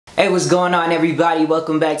Hey, what's going on, everybody?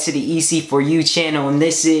 Welcome back to the EC4U channel, and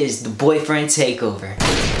this is the boyfriend takeover.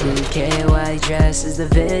 Okay, white dress is the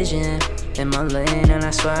vision in my lane, and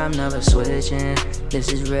I swear I'm never switching.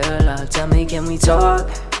 This is real love. Tell me, can we talk?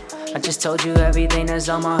 I just told you everything that's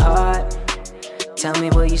on my heart. Tell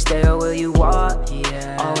me, will you stay or will you walk?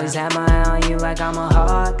 Yeah. Always have my eye on you like I'm a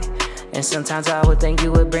hawk, and sometimes I would think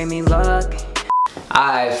you would bring me luck.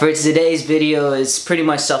 Alright, for today's video, it's pretty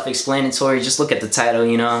much self-explanatory. Just look at the title,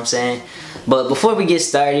 you know what I'm saying? But before we get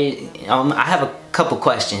started, I have a couple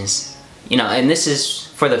questions. You know, and this is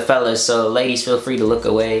for the fellas, so ladies, feel free to look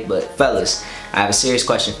away. But fellas, I have a serious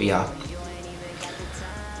question for y'all.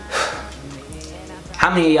 How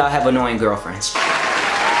many of y'all have annoying girlfriends?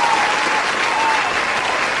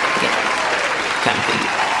 Kind of figured.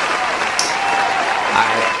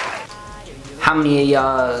 Alright. How many of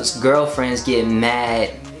y'all's girlfriends get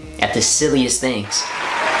mad at the silliest things?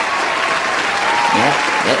 Yeah,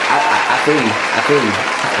 I feel you. I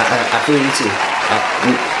feel you too.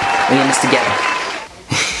 We in this together.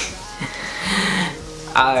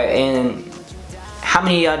 Alright, and how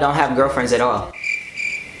many of y'all don't have girlfriends at all?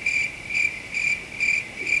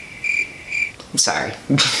 I'm sorry.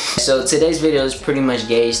 So today's video is pretty much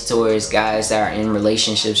gauged towards guys that are in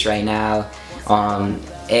relationships right now,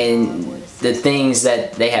 and the things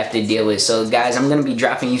that they have to deal with. So guys, I'm gonna be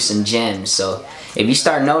dropping you some gems. So if you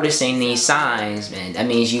start noticing these signs, man, that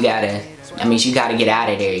means you gotta get out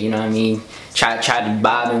of there. You know what I mean? Try to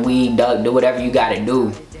bob and weave, duck, do whatever you gotta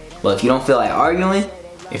do. But if you don't feel like arguing,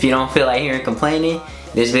 if you don't feel like hearing complaining,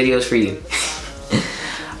 this video is for you.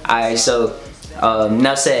 Alright, so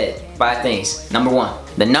enough said. 5 things. Number 1.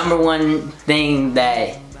 The number 1 thing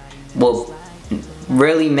that will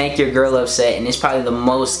really make your girl upset, and it's probably the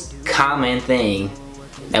most common thing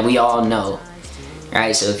that we all know.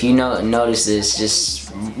 Alright, so if you notice this,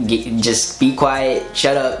 just be quiet,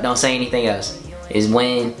 shut up, don't say anything else. Is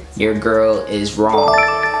when your girl is wrong.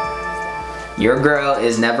 Your girl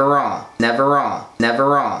is never wrong. Never wrong. Never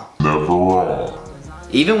wrong. Never wrong.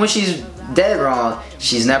 Even when she's dead wrong,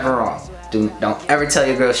 she's never wrong. Don't ever tell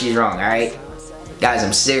your girl she's wrong, alright? Guys,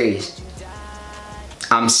 I'm serious.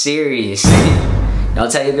 I'm serious. Don't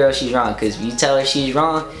tell your girl she's wrong, because if you tell her she's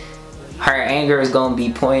wrong, her anger is going to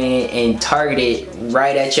be pointed and targeted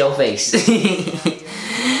right at your face.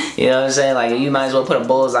 You know what I'm saying? Like, you might as well put a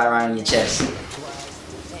bullseye right on your chest.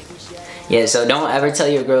 Yeah, so don't ever tell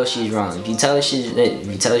your girl she's wrong. If you tell her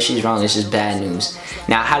she's wrong, it's just bad news.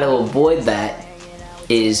 Now, how to avoid that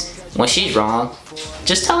is, when she's wrong,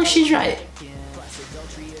 just tell her she's right.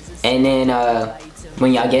 And then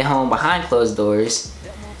when y'all get home behind closed doors,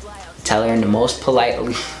 tell her in the most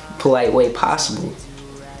polite way possible.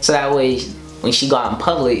 So that way, when she go out in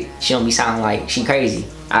public, she don't be sounding like she crazy.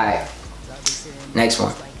 Alright, next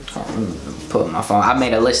one. Put my phone. I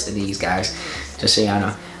made a list of these guys, just so y'all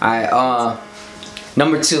know. Alright,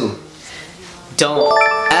 number 2. Don't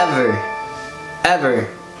ever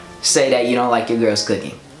say that you don't like your girl's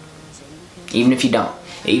cooking. Even if you don't.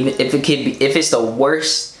 Even if it's the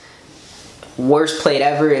worst plate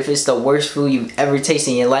ever, if it's the worst food you've ever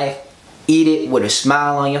tasted in your life, eat it with a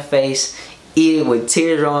smile on your face. Eat it with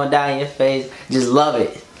tears rolling down your face. Just love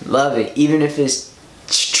it. Love it. Even if it's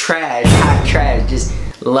trash, hot trash, just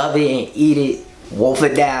love it and eat it. Wolf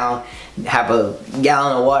it down. Have a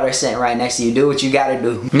gallon of water sitting right next to you. Do what you gotta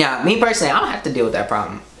do. Now, me personally, I don't have to deal with that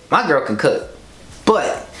problem. My girl can cook.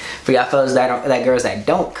 But for y'all fellas that girls that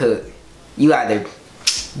don't cook, you either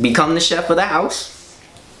become the chef of the house,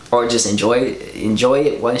 or just enjoy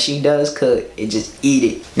it when she does cook, and just eat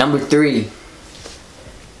it. Number 3.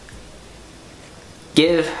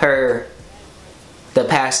 Give her the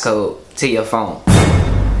passcode to your phone.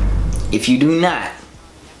 If you do not,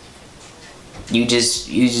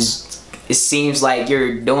 it seems like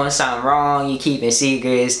you're doing something wrong, you keeping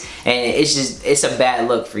secrets, and it's a bad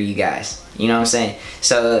look for you guys. You know what I'm saying?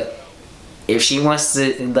 So if she wants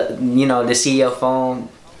to, you know, to see your phone,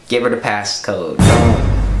 give her the passcode.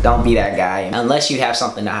 Don't be that guy. Unless you have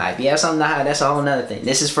something to hide. If you have something to hide, that's a whole nother thing.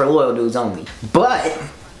 This is for loyal dudes only. But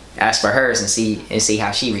ask for hers and see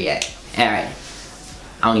how she reacts. Alright.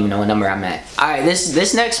 I don't even know what number I'm at. Alright,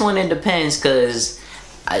 this next one, it depends, because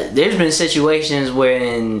there's been situations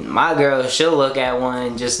when my girl, she'll look at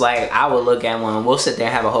one just like I would look at one. We'll sit there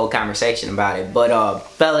and have a whole conversation about it. But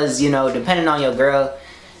fellas, you know, depending on your girl,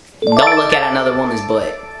 don't look at another woman's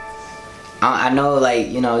butt. I know, like,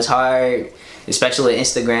 you know, it's hard, especially with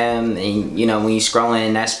Instagram, and you know, when you're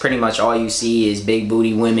scrolling, that's pretty much all you see is big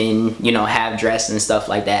booty women, you know, half dressed and stuff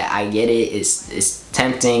like that. I get it. It's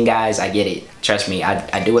tempting, guys. I get it. Trust me.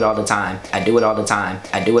 I do it all the time. I do it all the time.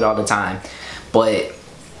 I do it all the time. But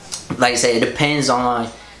like I said, it depends on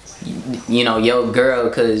you know, your girl,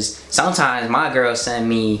 because sometimes my girl send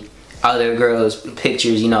me other girls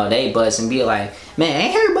pictures, you know, they bust and be like, man,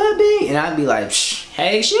 ain't her butt big? And I'd be like,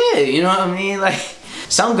 hey, shit, you know what I mean? Like,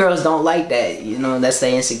 some girls don't like that, you know, that's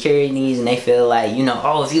their insecurities, and they feel like, you know,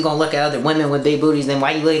 oh, if you're gonna look at other women with big booties, then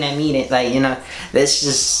why you looking at me? Like, you know, that's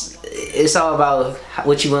just, it's all about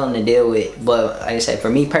what you're willing to deal with. But like I said, for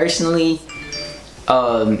me personally,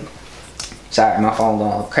 sorry, my phone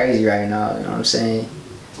going crazy right now, you know what I'm saying?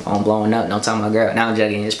 Phone blowing up, don't tell my girl. Now I'm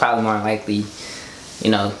joking, it's probably more likely, you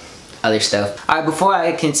know, other stuff. Alright, before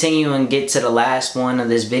I continue and get to the last one of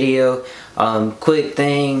this video, quick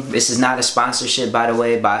thing, this is not a sponsorship, by the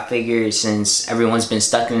way, but I figured since everyone's been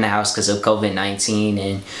stuck in the house because of COVID-19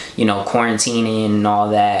 and, you know, quarantining and all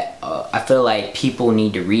that, I feel like people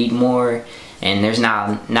need to read more, and there's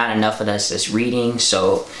not enough of us that's reading.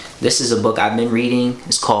 So this is a book I've been reading.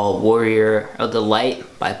 It's called Warrior of the Light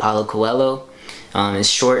by Paulo Coelho. It's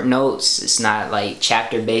short notes. It's not like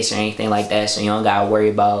chapter based or anything like that, so you don't gotta worry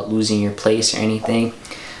about losing your place or anything.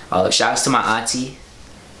 Shouts to my auntie.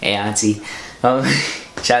 Hey auntie.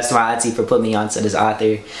 Shouts to my auntie for putting me onto this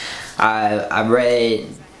author. I read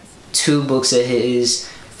 2 books of his.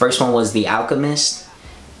 First one was The Alchemist,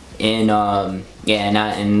 and yeah,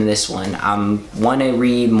 not in this one. I want to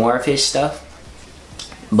read more of his stuff.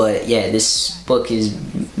 But yeah, this book has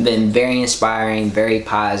been very inspiring, very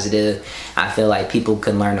positive. I feel like people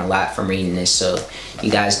can learn a lot from reading this, so you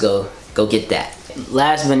guys go get that.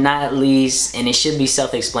 Last but not least, and it should be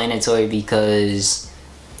self-explanatory because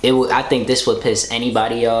I think this would piss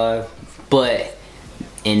anybody off, but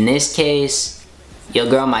in this case, your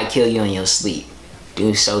girl might kill you in your sleep.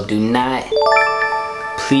 So do not,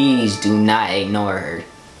 please do not ignore her.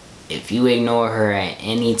 If you ignore her at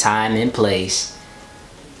any time and place,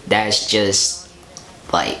 that's just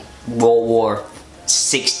like World War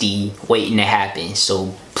 60 waiting to happen.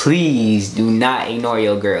 So please do not ignore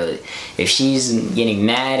your girl. If she's getting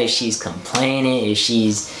mad, if she's complaining, if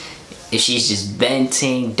she's just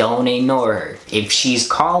venting, don't ignore her. If she's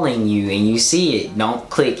calling you and you see it, don't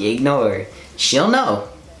click ignore. She'll know.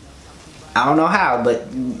 I don't know how, but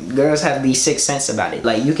girls have these sixth sense about it.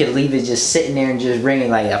 Like, you can leave it just sitting there and just ringing.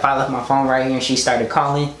 Like, if I left my phone right here and she started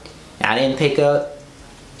calling and I didn't pick up,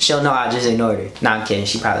 she'll know I just ignored her. Nah, I'm kidding,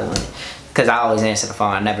 she probably wouldn't, because I always answer the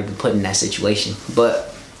phone. I've never been put in that situation.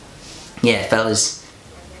 But yeah, fellas,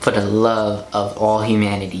 for the love of all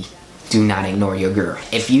humanity, do not ignore your girl.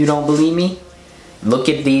 If you don't believe me, look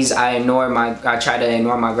at these I try to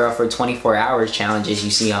ignore my girl for 24 hours challenges you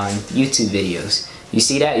see on YouTube videos. You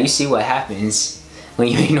see that? You see what happens when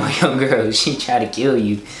you ignore your girl. She try to kill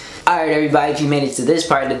you. Alright everybody, if you made it to this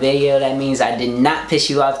part of the video, that means I did not piss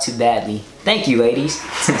you off too badly. Thank you, ladies.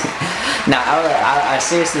 Now, I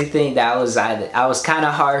seriously think that I was kind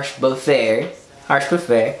of harsh but fair. Harsh but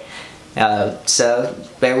fair. So,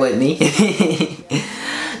 bear with me.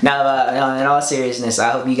 Now, in all seriousness,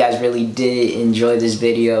 I hope you guys really did enjoy this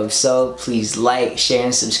video. If so, please like, share,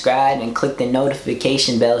 and subscribe, and click the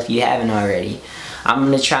notification bell if you haven't already. I'm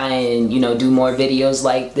gonna try and, you know, do more videos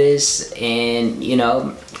like this, and, you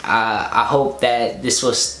know, I hope that this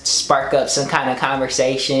will spark up some kind of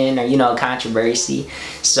conversation or, you know, controversy.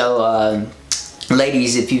 So,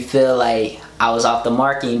 ladies, if you feel like I was off the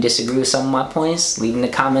mark and you disagree with some of my points, leave in the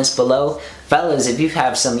comments below. Fellas, if you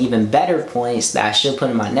have some even better points that I should put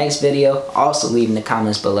in my next video, also leave in the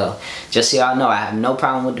comments below. Just so y'all know, I have no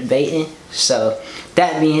problem with debating. So,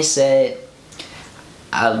 that being said,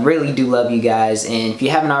 I really do love you guys, and if you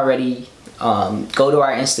haven't already, go to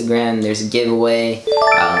our Instagram. There's a giveaway.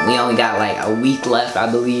 We only got like a week left,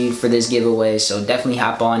 I believe, for this giveaway, so definitely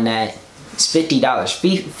hop on that. It's $50,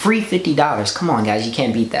 free $50. Come on, guys, you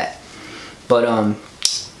can't beat that. But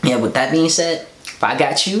yeah, with that being said, if I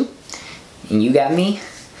got you and you got me,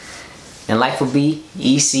 then life will be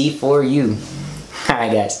easy for you.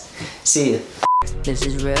 Alright, guys, see ya. This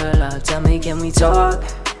is real love, tell me, can we talk?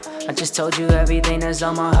 I just told you everything that's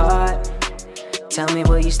on my heart. Tell me,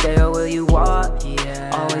 will you stay or will you walk?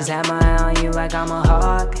 Yeah. Always have my eye on you like I'm a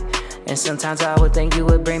hawk, and sometimes I would think you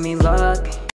would bring me luck.